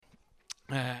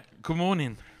Good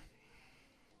morning.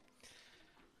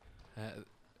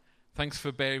 Thanks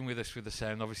for bearing with us with the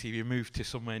sound. Obviously, if you move to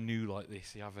somewhere new like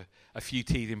this, you have a few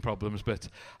teething problems, but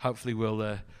hopefully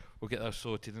we'll get those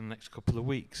sorted in the next couple of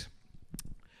weeks.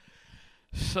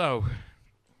 So,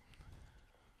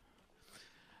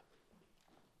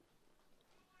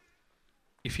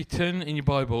 if you turn in your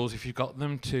Bibles, if you've got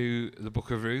them, to the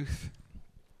book of Ruth,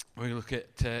 we look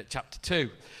at chapter 2.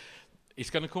 It's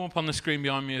going to come up on the screen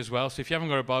behind me as well, so if you haven't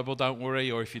got a Bible, don't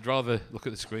worry, or if you'd rather look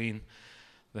at the screen,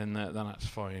 then that's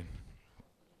fine.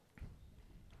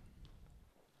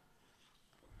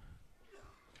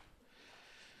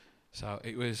 So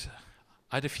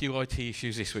I had a few IT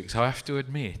issues this week, so I have to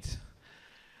admit,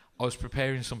 I was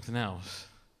preparing something else,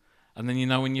 and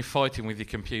then when you're fighting with your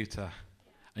computer,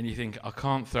 and you think, I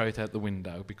can't throw it out the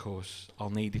window because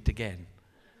I'll need it again.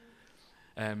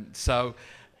 So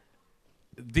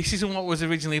this isn't what was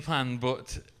originally planned,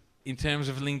 but in terms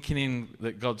of linking in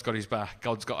that God's got his back,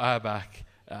 God's got our back,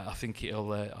 I think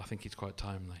it's quite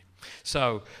timely.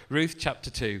 So Ruth chapter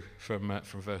 2 from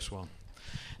verse 1.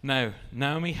 Now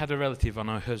Naomi had a relative on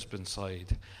her husband's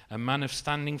side, a man of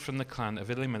standing from the clan of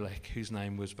Elimelech, whose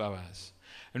name was Boaz.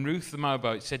 And Ruth the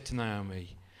Moabite said to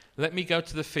Naomi, "Let me go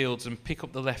to the fields and pick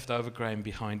up the leftover grain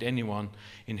behind anyone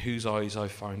in whose eyes I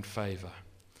find favour."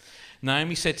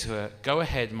 Naomi said to her, "Go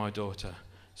ahead, my daughter."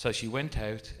 So she went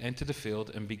out, entered the field,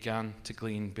 and began to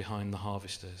glean behind the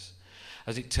harvesters.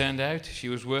 As it turned out, she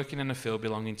was working in a field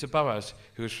belonging to Boaz,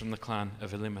 who was from the clan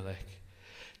of Elimelech.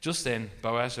 Just then,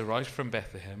 Boaz arrived from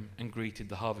Bethlehem and greeted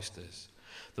the harvesters.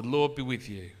 "The Lord be with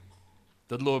you."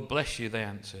 "The Lord bless you," they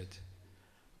answered.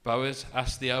 Boaz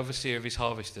asked the overseer of his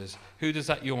harvesters, "Who does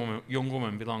that young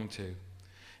woman belong to?"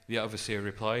 The overseer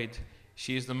replied,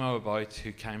 "She is the Moabite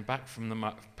who came back from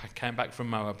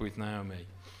Moab with Naomi."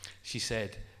 She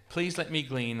said, "Please let me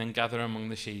glean and gather among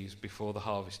the sheaves behind the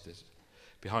harvesters.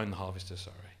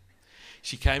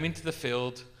 She came into the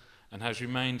field and has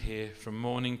remained here from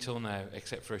morning till now,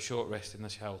 except for a short rest in the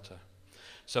shelter."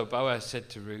 So Boaz said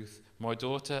to Ruth, "My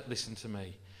daughter, listen to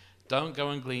me. Don't go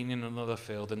and glean in another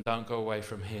field, and don't go away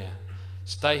from here.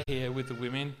 Stay here with the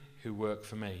women who work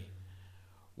for me.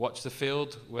 Watch the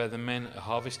field where the men are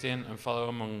harvesting and follow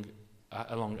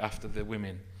along after the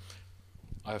women.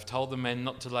 I have told the men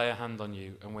not to lay a hand on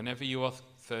you, and whenever you are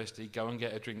thirsty, go and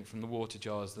get a drink from the water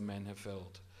jars the men have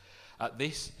filled." At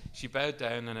this, she bowed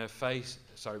down with her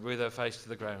face to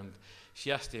the ground.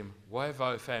 She asked him, "Why have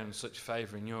I found such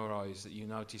favour in your eyes that you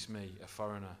notice me, a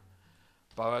foreigner?"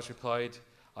 Boaz replied,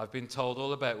 "I've been told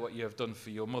all about what you have done for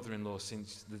your mother-in-law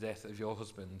since the death of your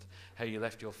husband, how you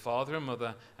left your father and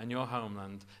mother and your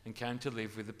homeland and came to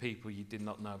live with the people you did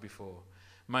not know before.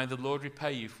 May the Lord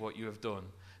repay you for what you have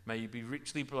done. May you be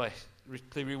richly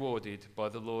rewarded by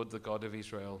the Lord, the God of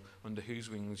Israel, under whose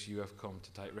wings you have come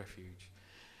to take refuge."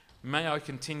 "May I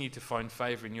continue to find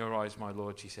favour in your eyes, my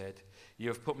lord," she said. "You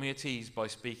have put me at ease by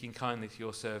speaking kindly to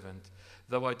your servant,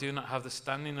 though I do not have the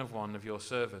standing of one of your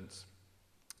servants."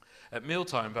 At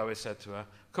mealtime, Boaz said to her,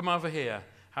 "Come over here,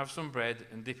 have some bread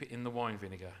and dip it in the wine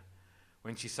vinegar."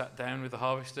 When she sat down with the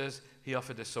harvesters, he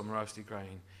offered her some roasted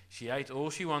grain. She ate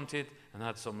all she wanted and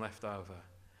had some left over.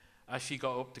 As she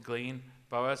got up to glean,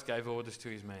 Boaz gave orders to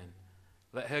his men.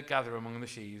 "Let her gather among the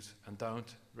sheaves and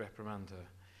don't reprimand her.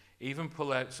 Even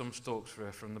pull out some stalks for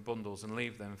her from the bundles and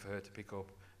leave them for her to pick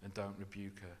up, and don't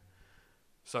rebuke her."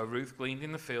 So Ruth gleaned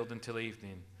in the field until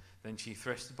evening. Then she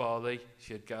threshed the barley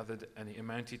she had gathered, and it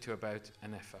amounted to about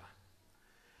an ephah.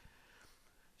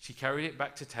 She carried it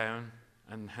back to town,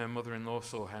 and her mother-in-law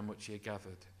saw how much she had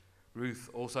gathered. Ruth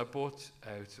also brought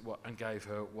out and gave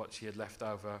her what she had left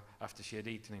over after she had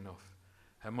eaten enough.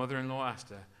 Her mother-in-law asked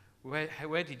her,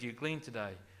 Where did you glean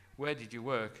today? Where did you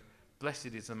work? Blessed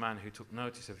is the man who took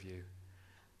notice of you."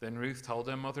 Then Ruth told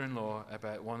her mother-in-law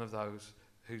about one of those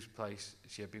whose place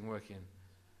she had been working.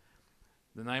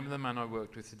 "The name of the man I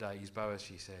worked with today is Boaz,"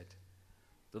 she said.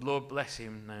 "The Lord bless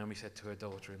him," Naomi said to her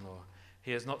daughter-in-law.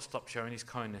 "He has not stopped showing his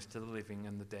kindness to the living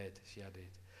and the dead," she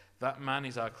added. "That man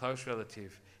is our close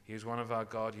relative. He is one of our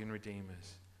guardian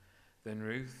redeemers." Then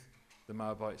Ruth, the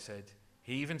Moabite, said,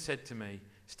 "He even said to me,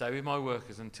 'Stay with my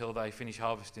workers until they finish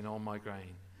harvesting all my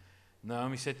grain.'"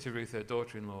 Naomi said to Ruth, her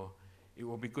daughter-in-law, "It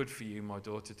will be good for you, my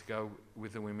daughter, to go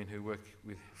with the women who work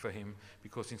for him,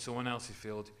 because in someone else's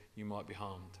field you might be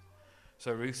harmed."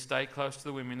 So Ruth stayed close to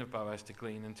the women of Boaz to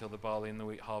glean until the barley and the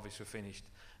wheat harvest were finished,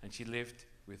 and she lived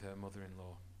with her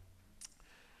mother-in-law.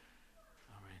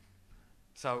 Amen.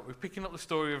 So we're picking up the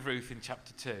story of Ruth in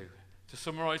chapter 2. To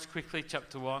summarise quickly,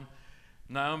 chapter 1,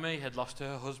 Naomi had lost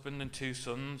her husband and 2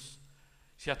 sons.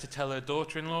 She had to tell her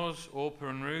daughter-in-laws, Orpah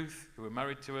and Ruth, who were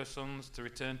married to her sons, to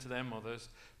return to their mothers.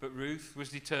 But Ruth was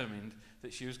determined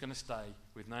that she was going to stay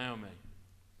with Naomi.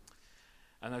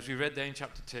 And as we read there in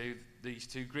chapter 2, these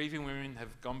two grieving women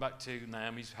have gone back to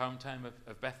Naomi's hometown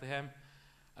of Bethlehem,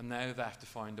 and now they have to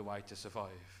find a way to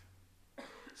survive.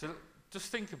 So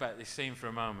just think about this scene for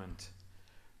a moment.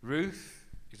 Ruth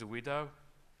is a widow.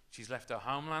 She's left her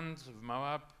homeland of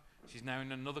Moab. She's now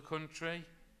in another country.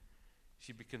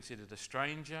 She'd be considered a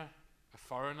stranger, a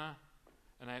foreigner,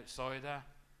 an outsider.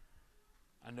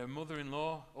 And her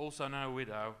mother-in-law, also now a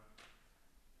widow,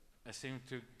 has seemed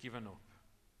to have given up.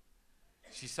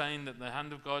 She's saying that the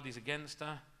hand of God is against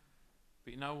her.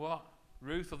 But you know what?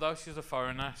 Ruth, although she was a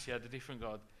foreigner, she had a different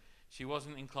God. She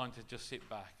wasn't inclined to just sit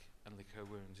back and lick her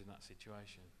wounds in that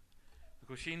situation.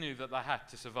 Because she knew that they had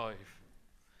to survive.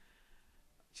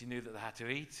 She knew that they had to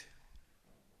eat.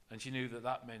 And she knew that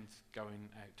that meant going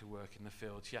out to work in the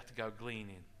field. She had to go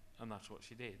gleaning. And that's what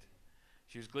she did.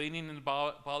 She was gleaning in the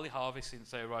barley harvest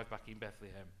since they arrived back in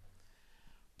Bethlehem.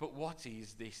 But what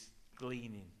is this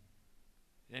gleaning?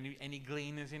 Any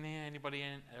gleaners in here? Anybody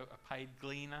a paid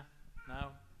gleaner?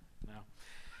 No? No.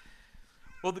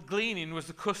 Well, the gleaning was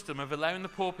the custom of allowing the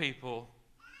poor people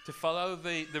to follow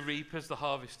the reapers, the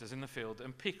harvesters in the field,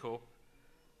 and pick up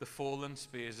the fallen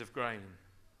spears of grain.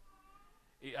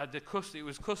 It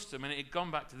was custom, and it had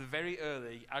gone back to the very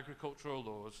early agricultural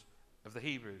laws of the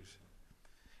Hebrews.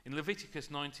 In Leviticus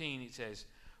 19 it says,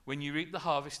 "When you reap the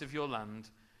harvest of your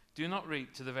land, do not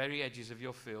reap to the very edges of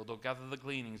your field or gather the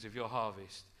gleanings of your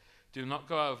harvest. Do not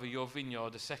go over your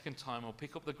vineyard a second time or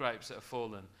pick up the grapes that have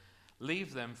fallen.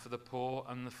 Leave them for the poor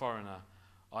and the foreigner.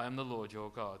 I am the Lord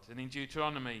your God." And in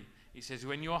Deuteronomy it says,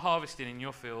 "When you are harvesting in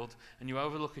your field and you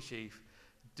overlook a sheaf,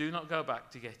 do not go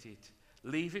back to get it.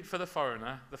 Leave it for the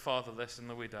foreigner, the fatherless, and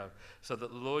the widow, so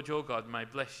that the Lord your God may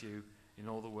bless you in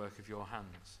all the work of your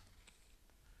hands."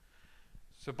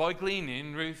 So by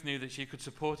gleaning, Ruth knew that she could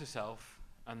support herself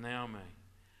and Naomi.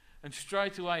 And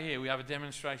straight away here we have a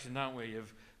demonstration, don't we,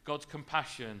 of God's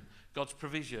compassion, God's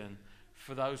provision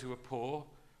for those who are poor,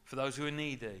 for those who are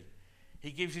needy.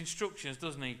 He gives instructions,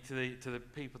 doesn't he, to the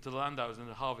people, to the landowners and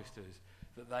the harvesters,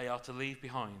 that they are to leave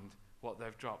behind what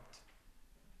they've dropped.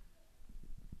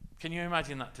 Can you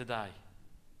imagine that today?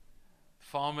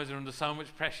 Farmers are under so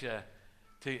much pressure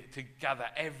to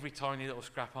gather every tiny little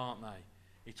scrap, aren't they?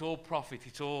 It's all profit,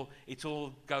 it all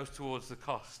goes towards the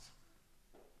cost.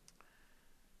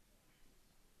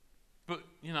 But,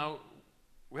 you know,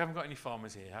 we haven't got any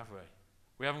farmers here, have we?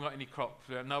 We haven't got any crops.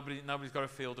 Nobody's got a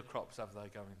field of crops, have they,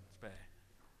 going spare?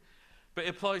 But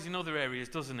it applies in other areas,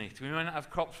 doesn't it? We may not have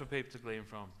crops for people to glean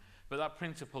from, but that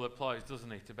principle applies,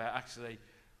 doesn't it, about actually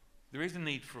there is a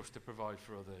need for us to provide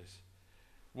for others.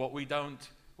 What we've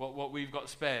got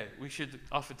spare, we should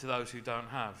offer to those who don't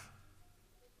have.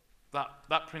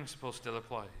 That principle still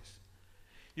applies.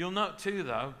 You'll note too,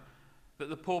 though, that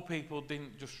the poor people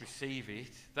didn't just receive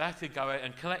it. They had to go out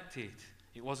and collect it.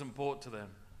 It wasn't brought to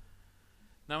them.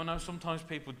 Now, I know sometimes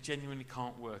people genuinely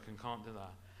can't work and can't do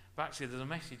that. But actually, there's a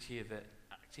message here that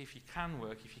actually if you can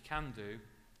work, if you can do,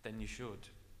 then you should.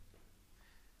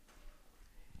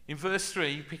 In verse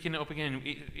 3, picking it up again,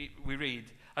 we read,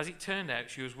 "As it turned out,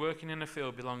 she was working in a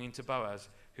field belonging to Boaz,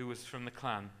 who was from the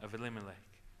clan of Elimelech."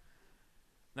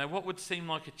 Now, what would seem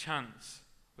like a chance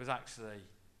was actually,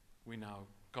 we know,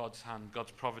 God's hand,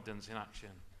 God's providence in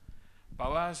action.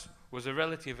 Boaz was a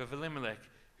relative of Elimelech,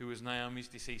 who was Naomi's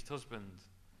deceased husband.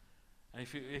 And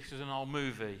if this was an old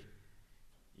movie,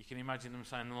 you can imagine them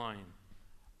saying the line,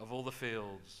 "Of all the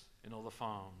fields, in all the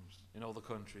farms, in all the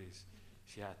countries,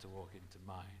 she had to walk into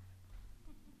mine."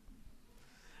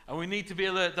 And we need to be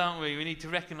alert, don't we? We need to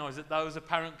recognise that those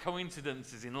apparent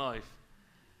coincidences in life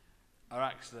are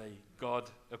actually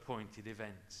God-appointed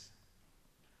events.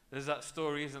 There's that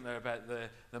story, isn't there, about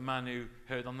the man who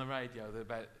heard on the radio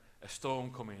about a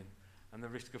storm coming and the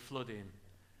risk of flooding.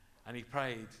 And he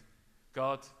prayed,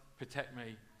 "God, protect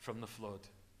me from the flood."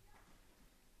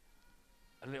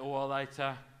 A little while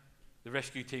later, the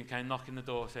rescue team came knocking the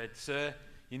door, said, "Sir,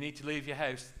 you need to leave your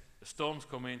house. The storm's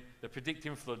coming. They're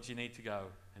predicting floods. You need to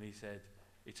go." And he said,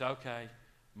 "It's okay.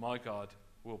 My God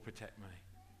will protect me."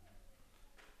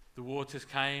 The waters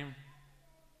came.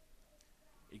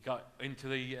 He got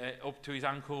into up to his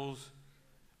ankles,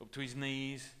 up to his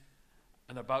knees,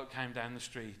 and a boat came down the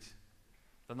street.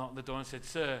 They knocked on the door and said,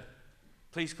 "Sir,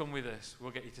 please come with us.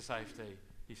 We'll get you to safety."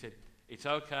 He said, "It's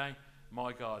okay.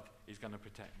 My God is going to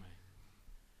protect me."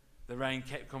 The rain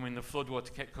kept coming. The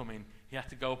floodwater kept coming. He had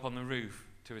to go up on the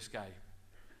roof to escape.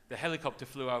 The helicopter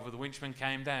flew over. The winchman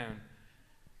came down.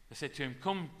 They said to him,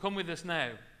 come with us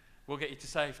now. We'll get you to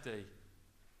safety."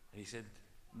 And he said,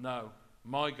 "No,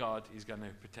 My God is going to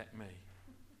protect me.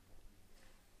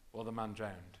 Or the man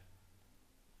drowned.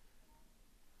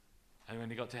 And when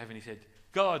he got to heaven, he said,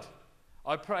 God,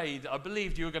 I prayed, I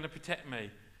believed you were going to protect me.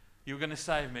 You were going to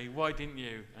save me. Why didn't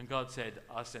you? And God said,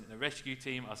 I sent the rescue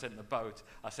team, I sent the boat,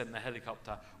 I sent the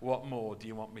helicopter. What more do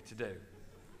you want me to do?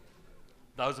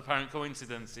 Those apparent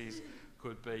coincidences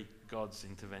could be God's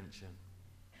intervention.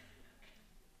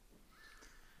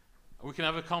 We can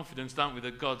have a confidence, don't we,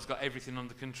 that God's got everything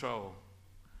under control.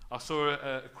 I saw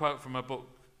a quote from a book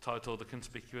titled The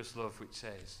Conspicuous Love, which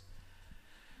says,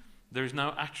 there is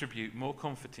no attribute more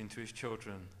comforting to his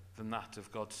children than that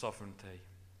of God's sovereignty.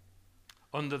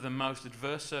 Under the most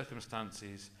adverse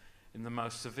circumstances, in the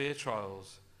most severe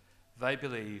trials, they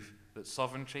believe that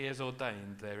sovereignty has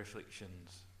ordained their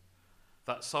afflictions.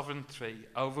 That sovereignty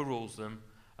overrules them,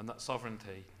 and that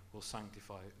sovereignty will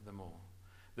sanctify them all.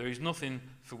 There is nothing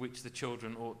for which the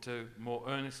children ought to more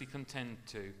earnestly contend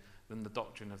to than the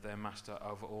doctrine of their master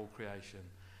over all creation,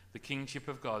 the kingship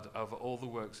of God over all the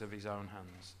works of his own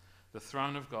hands, the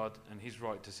throne of God and his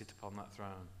right to sit upon that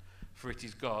throne. For it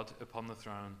is God upon the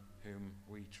throne whom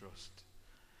we trust.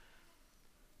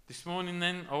 This morning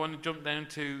then, I want to jump down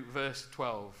to verse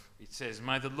 12. It says,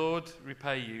 may the Lord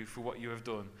repay you for what you have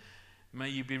done. May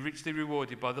you be richly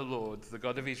rewarded by the Lord, the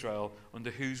God of Israel,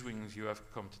 under whose wings you have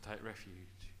come to take refuge.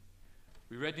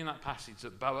 We read in that passage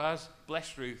that Boaz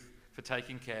blessed Ruth for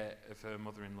taking care of her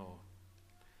mother-in-law.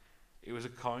 It was a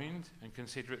kind and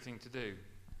considerate thing to do.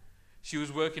 She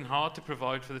was working hard to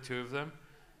provide for the two of them,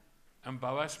 and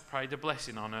Boaz prayed a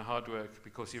blessing on her hard work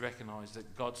because he recognised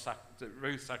that that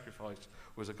Ruth's sacrifice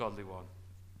was a godly one.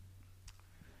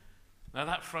 Now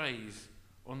that phrase,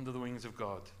 under the wings of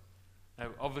God, now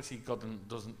obviously God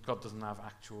doesn't have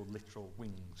actual literal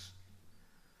wings.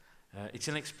 It's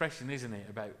an expression, isn't it,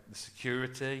 about the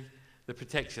security, the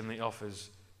protection that he offers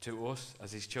to us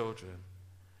as his children.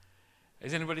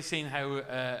 Has anybody seen how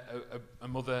a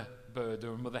mother bird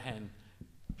or a mother hen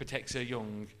protects her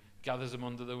young, gathers them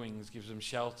under the wings, gives them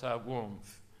shelter,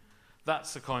 warmth?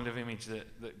 That's the kind of image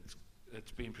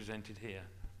that's being presented here.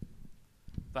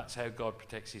 That's how God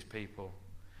protects his people.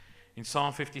 In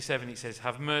Psalm 57 it says,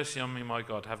 have mercy on me, my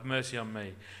God, have mercy on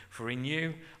me, for in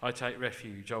you I take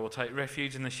refuge. I will take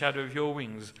refuge in the shadow of your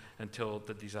wings until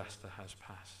the disaster has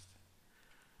passed.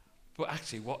 But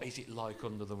actually, what is it like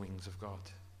under the wings of God?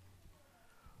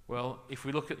 Well, if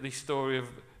we look at the story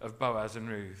of Boaz and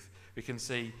Ruth, we can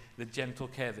see the gentle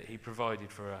care that he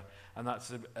provided for her. And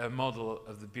that's a model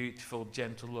of the beautiful,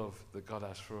 gentle love that God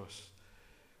has for us.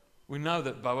 We know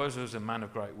that Boaz was a man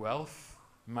of great wealth,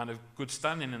 a man of good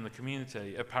standing in the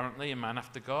community, apparently a man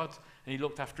after God, and he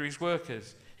looked after his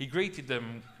workers. He greeted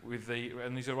them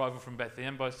on his arrival from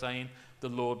Bethlehem by saying, the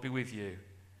Lord be with you.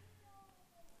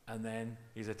 And then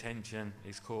his attention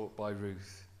is caught by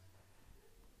Ruth.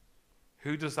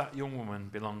 Who does that young woman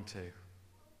belong to?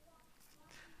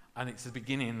 And it's the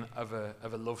beginning of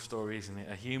a love story, isn't it?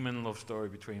 A human love story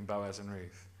between Boaz and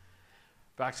Ruth.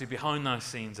 But actually behind those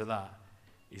scenes of that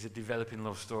is a developing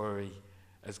love story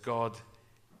as God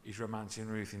is romancing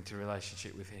Ruth into a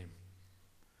relationship with him.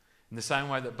 In the same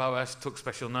way that Boaz took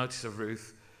special notice of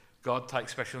Ruth, God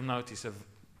takes special notice of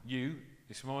you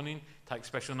this morning, takes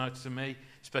special notice of me,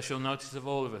 special notice of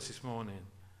all of us this morning.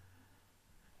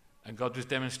 And God was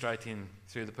demonstrating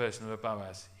through the person of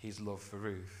Boaz his love for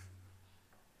Ruth.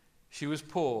 She was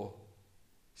poor,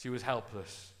 she was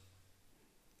helpless.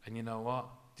 And you know what?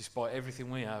 Despite everything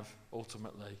we have,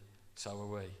 ultimately, so are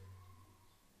we.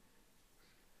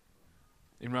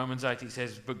 In Romans 8 it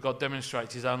says, but God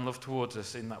demonstrates his own love towards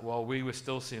us in that while we were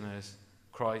still sinners,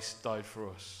 Christ died for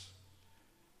us.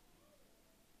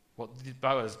 What did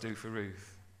Boaz do for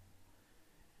Ruth?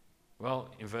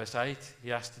 Well, in verse 8,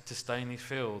 he asked her to stay in his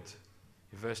field.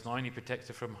 In verse 9, he protects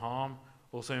her from harm.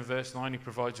 Also in verse 9, he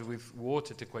provides her with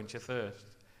water to quench her thirst.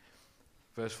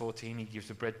 Verse 14, he gives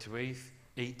her bread to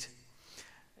eat.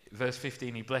 Verse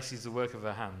 15, he blesses the work of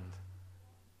her hand.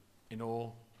 In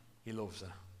all, he loves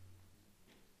her.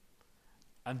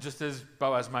 And just as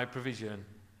Boaz made provision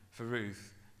for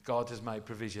Ruth, God has made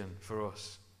provision for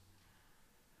us.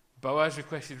 Boaz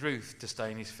requested Ruth to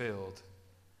stay in his field.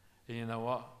 And you know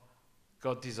what?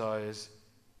 God desires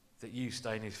that you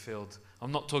stay in his field.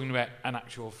 I'm not talking about an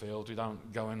actual field. We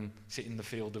don't go and sit in the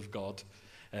field of God.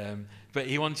 But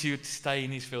he wants you to stay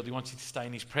in his field. He wants you to stay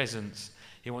in his presence.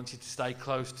 He wants you to stay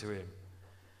close to him.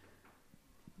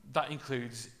 That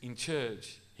includes in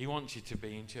church. He wants you to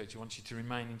be in church. He wants you to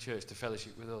remain in church, to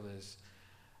fellowship with others.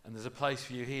 And there's a place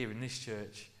for you here in this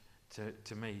church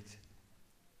to meet.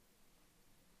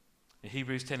 In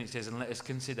Hebrews 10 it says, and let us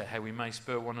consider how we may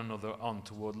spur one another on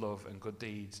toward love and good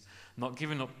deeds, not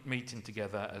giving up meeting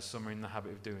together as some are in the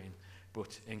habit of doing,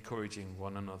 but encouraging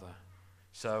one another.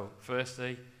 So,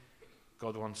 firstly,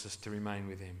 God wants us to remain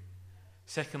with him.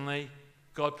 Secondly,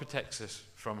 God protects us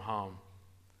from harm.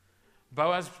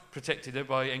 Boaz protected her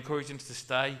by encouraging her to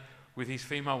stay with his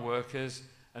female workers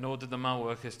and ordered the male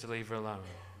workers to leave her alone.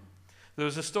 There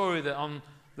was a story that on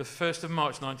the 1st of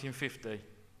March 1950,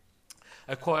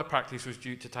 a choir practice was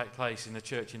due to take place in a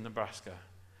church in Nebraska.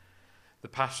 The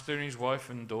pastor and his wife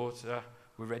and daughter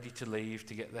were ready to leave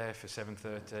to get there for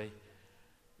 7:30,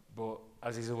 but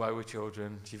as he's away with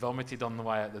children, she vomited on the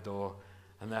way out the door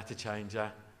and they had to change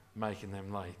her, making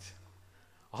them late.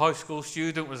 A high school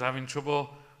student was having trouble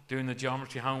doing the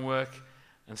geometry homework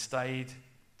and stayed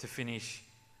to finish,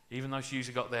 even though she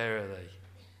usually got there early.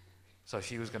 So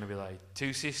she was going to be late.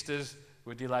 2 sisters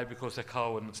were delayed because their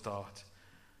car wouldn't start.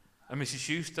 And Mrs.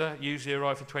 Schuster usually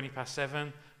arrived for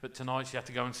 7:20, but tonight she had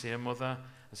to go and see her mother,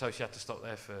 and so she had to stop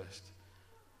there first.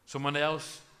 Someone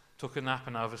else took a nap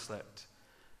and overslept.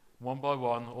 One by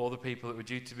one, all the people that were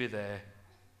due to be there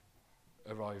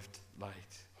arrived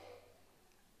late.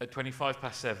 At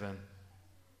 7:25,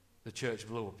 the church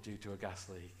blew up due to a gas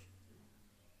leak.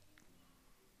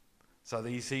 So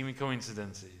these seeming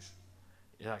coincidences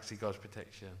is actually God's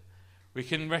protection. We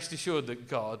can rest assured that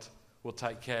God will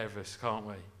take care of us, can't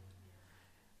we?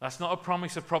 That's not a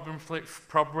promise of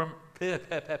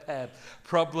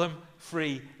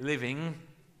problem-free living.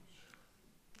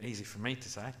 Easy for me to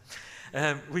say.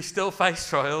 We still face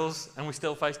trials and we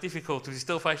still face difficulties, we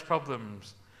still face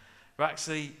problems. But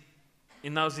actually,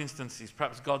 in those instances,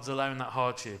 perhaps God's allowing that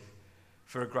hardship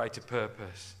for a greater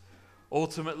purpose.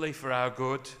 Ultimately for our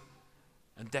good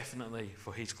and definitely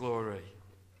for his glory.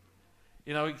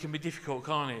 You know, it can be difficult,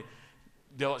 can't it?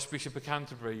 The Archbishop of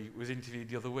Canterbury was interviewed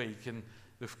the other week, and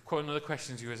one of the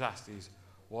questions he was asked is,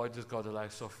 why does God allow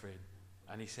suffering?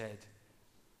 And he said,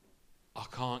 I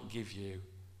can't give you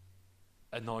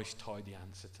a nice, tidy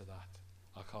answer to that.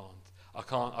 I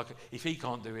can't. If he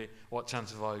can't do it, what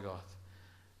chance have I got?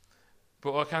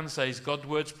 But what I can say is God's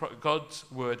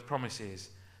word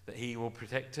promises that he will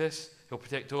protect us. He'll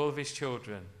protect all of his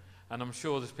children. And I'm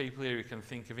sure there's people here who can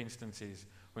think of instances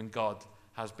when God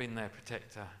has been their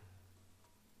protector.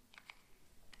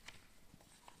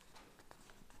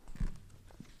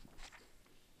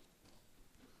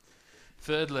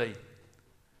 Thirdly,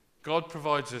 God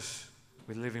provides us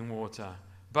with living water.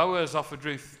 Boaz offered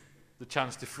Ruth the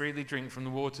chance to freely drink from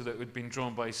the water that had been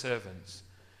drawn by his servants.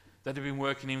 They'd have been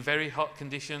working in very hot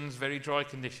conditions, very dry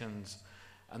conditions,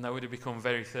 and they would have become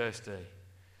very thirsty.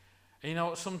 And you know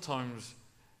what? Sometimes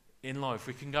in life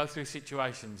we can go through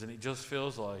situations and it just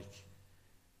feels like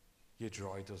you're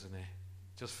dry, doesn't it?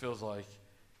 It just feels like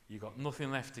you've got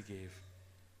nothing left to give,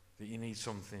 that you need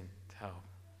something to help.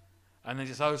 And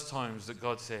it's those times that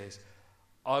God says,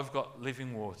 I've got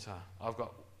living water. I've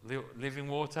got living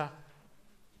water.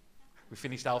 We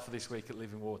finished Alpha this week at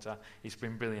Living Water. It's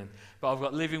been brilliant. But I've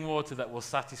got living water that will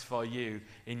satisfy you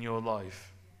in your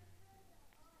life.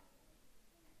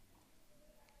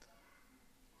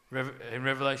 In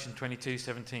Revelation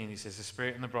 22:17, he says, the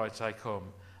Spirit and the bride say,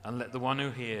 come. And let the one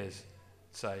who hears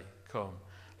say, come.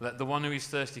 Let the one who is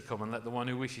thirsty come, and let the one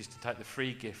who wishes to take the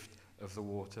free gift of the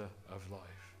water of life.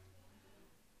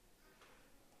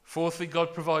 Fourthly,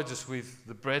 God provides us with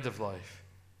the bread of life.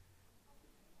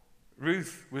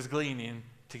 Ruth was gleaning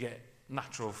to get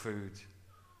natural food.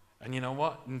 And you know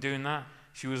what? In doing that,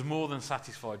 she was more than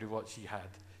satisfied with what she had.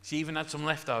 She even had some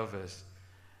leftovers.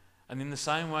 And in the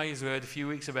same way as we heard a few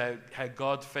weeks about how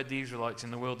God fed the Israelites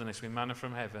in the wilderness with manna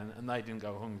from heaven and they didn't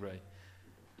go hungry,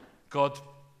 God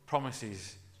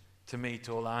promises to meet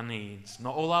all our needs.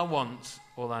 Not all our wants,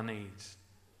 all our needs.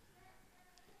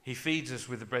 He feeds us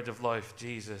with the bread of life,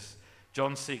 Jesus.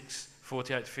 John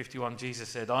 6:48-51, Jesus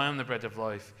said, I am the bread of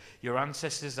life. Your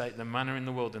ancestors ate the manna in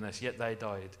the wilderness, yet they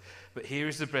died. But here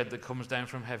is the bread that comes down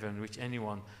from heaven, which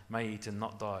anyone may eat and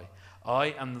not die.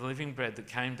 I am the living bread that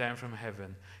came down from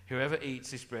heaven. Whoever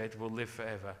eats this bread will live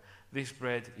forever. This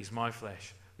bread is my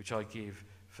flesh, which I give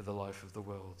for the life of the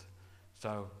world.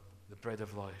 So, the bread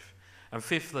of life. And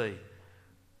fifthly,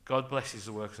 God blesses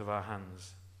the works of our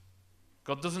hands.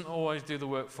 God doesn't always do the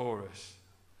work for us.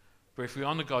 But if we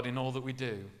honour God in all that we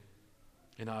do,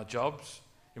 in our jobs,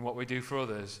 in what we do for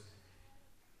others,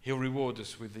 he'll reward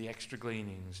us with the extra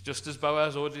gleanings. Just as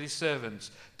Boaz ordered his servants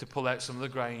to pull out some of the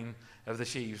grain of the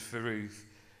sheaves for Ruth,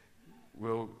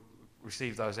 we'll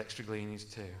receive those extra gleanings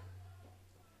too.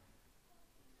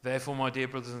 Therefore, my dear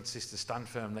brothers and sisters, stand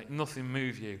firm. Let nothing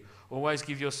move you. Always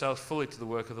give yourselves fully to the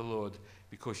work of the Lord,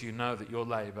 because you know that your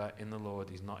labour in the Lord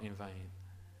is not in vain.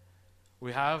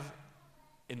 We have,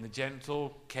 in the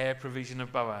gentle care provision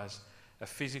of Boaz, a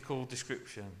physical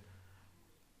description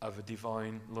of a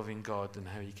divine, loving God and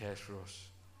how he cares for us.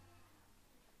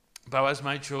 Boaz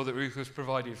made sure that Ruth was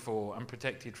provided for and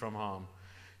protected from harm.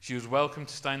 She was welcome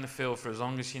to stay in the field for as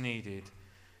long as she needed.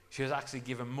 She was actually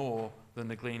given more than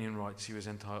the gleaning rights she was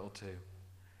entitled to.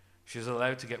 She was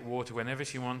allowed to get water whenever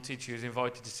she wanted. She was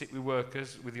invited to sit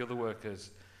with the other workers.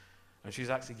 And she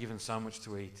was actually given so much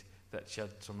to eat that she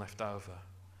had some left over.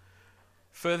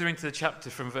 Further into the chapter,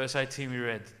 from verse 18, we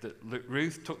read that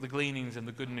Ruth took the gleanings and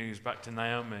the good news back to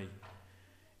Naomi.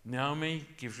 Naomi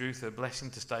gives Ruth a blessing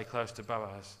to stay close to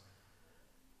Boaz.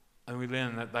 And we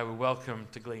learn that they were welcome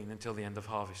to glean until the end of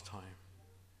harvest time.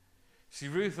 See,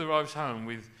 Ruth arrives home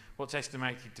with what's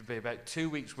estimated to be about 2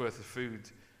 weeks' worth of food,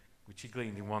 which she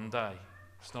gleaned in one day.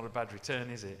 It's not a bad return,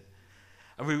 is it?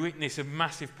 And we witness a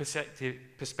massive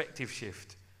perspective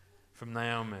shift from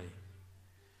Naomi,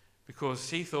 because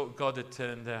she thought God had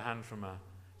turned her hand from her.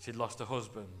 She'd lost her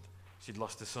husband. She'd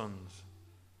lost her sons.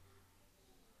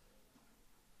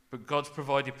 But God's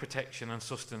provided protection and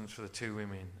sustenance for the two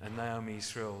women, and Naomi is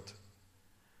thrilled.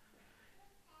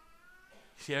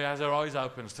 She has her eyes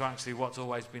open to actually what's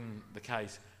always been the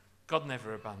case. God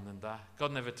never abandoned her.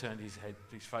 God never turned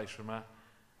his face from her.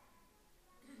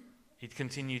 He'd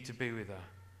continued to be with her.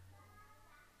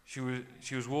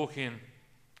 She was walking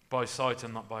by sight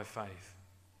and not by faith.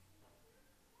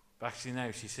 But actually now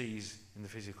she sees in the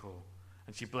physical,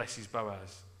 and she blesses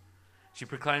Boaz. She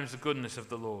proclaims the goodness of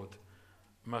the Lord.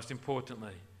 Most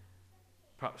importantly,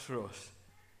 perhaps for us,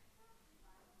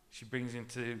 she brings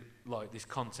into light this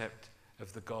concept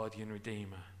of the guardian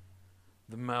redeemer,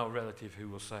 the male relative who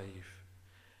will save.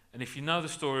 And if you know the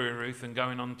story of Ruth and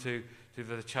going on to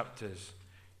the chapters,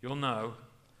 you'll know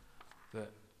that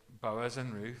Boaz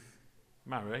and Ruth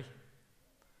marry.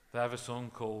 They have a son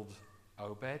called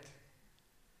Obed,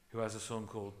 who has a son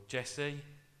called Jesse,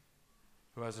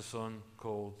 who has a son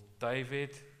called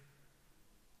David,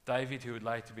 who would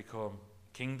later become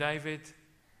King David,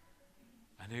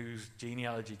 and whose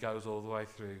genealogy goes all the way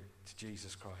through to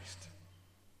Jesus Christ.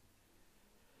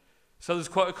 So there's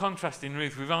quite a contrast in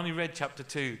Ruth. We've only read chapter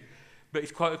 2, but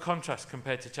it's quite a contrast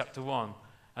compared to chapter 1.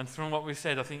 And from what we've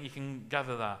said, I think you can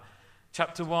gather that.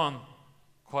 Chapter 1,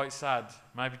 quite sad,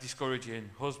 maybe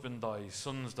discouraging. Husband dies,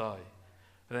 sons die.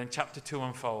 But then chapter 2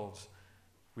 unfolds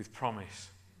with promise.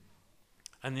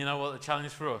 And you know what the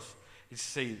challenge for us is to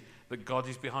see that God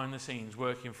is behind the scenes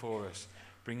working for us,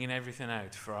 bringing everything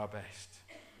out for our best.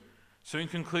 So in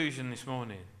conclusion this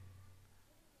morning,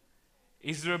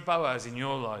 is there a Boaz in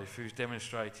your life who's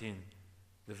demonstrating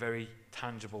the very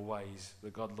tangible ways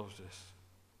that God loves us?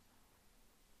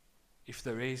 If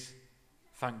there is,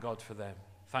 thank God for them.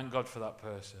 Thank God for that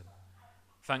person.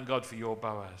 Thank God for your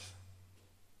Boaz.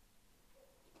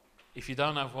 If you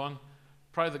don't have one,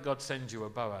 pray that God sends you a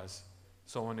Boaz,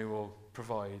 someone who will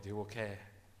provide, who will care.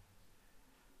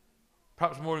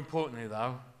 Perhaps more importantly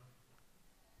though,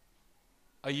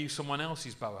 are you someone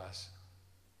else's Boaz?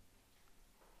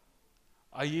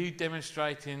 Are you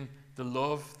demonstrating the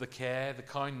love, the care, the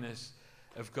kindness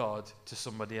of God to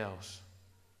somebody else?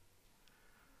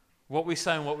 What we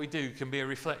say and what we do can be a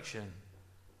reflection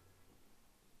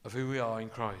of who we are in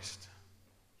Christ.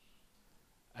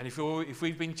 And if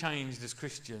we've been changed as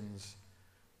Christians,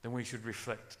 then we should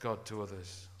reflect God to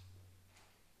others.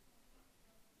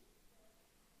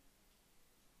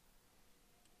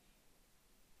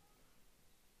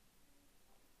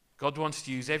 God wants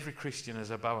to use every Christian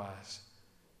as a Boaz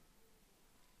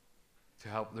to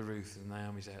help the Ruth and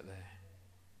Naomi's out there.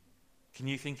 Can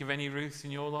you think of any Ruths in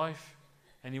your life?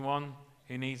 Anyone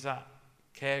who needs that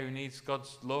care, who needs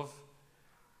God's love?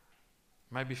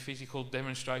 Maybe physical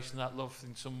demonstration of that love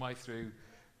in some way through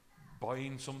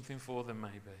buying something for them,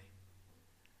 maybe.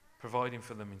 Providing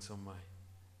for them in some way.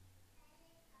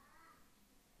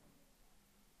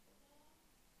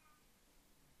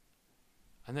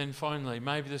 And then finally,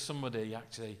 maybe there's somebody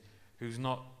actually who's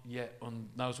not yet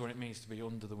knows what it means to be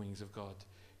under the wings of God,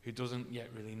 who doesn't yet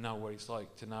really know what it's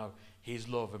like to know his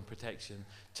love and protection,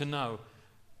 to know,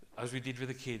 as we did with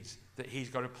the kids, that he's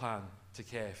got a plan to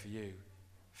care for you,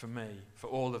 for me, for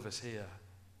all of us here.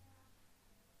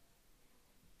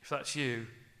 If that's you,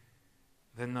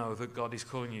 then know that God is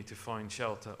calling you to find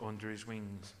shelter under his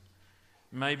wings.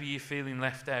 Maybe you're feeling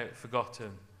left out,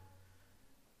 forgotten.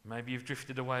 Maybe you've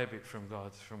drifted away a bit from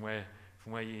God, from where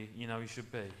you know you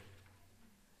should be.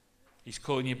 He's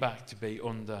calling you back to be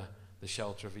under the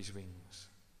shelter of his wings.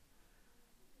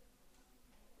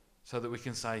 So that we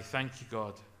can say, thank you,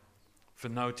 God, for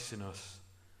noticing us.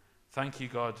 Thank you,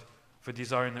 God, for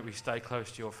desiring that we stay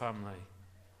close to your family.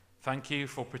 Thank you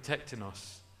for protecting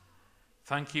us.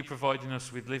 Thank you providing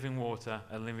us with living water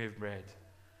and living bread.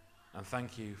 And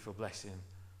thank you for blessing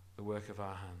the work of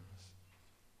our hands.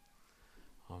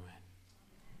 Amen.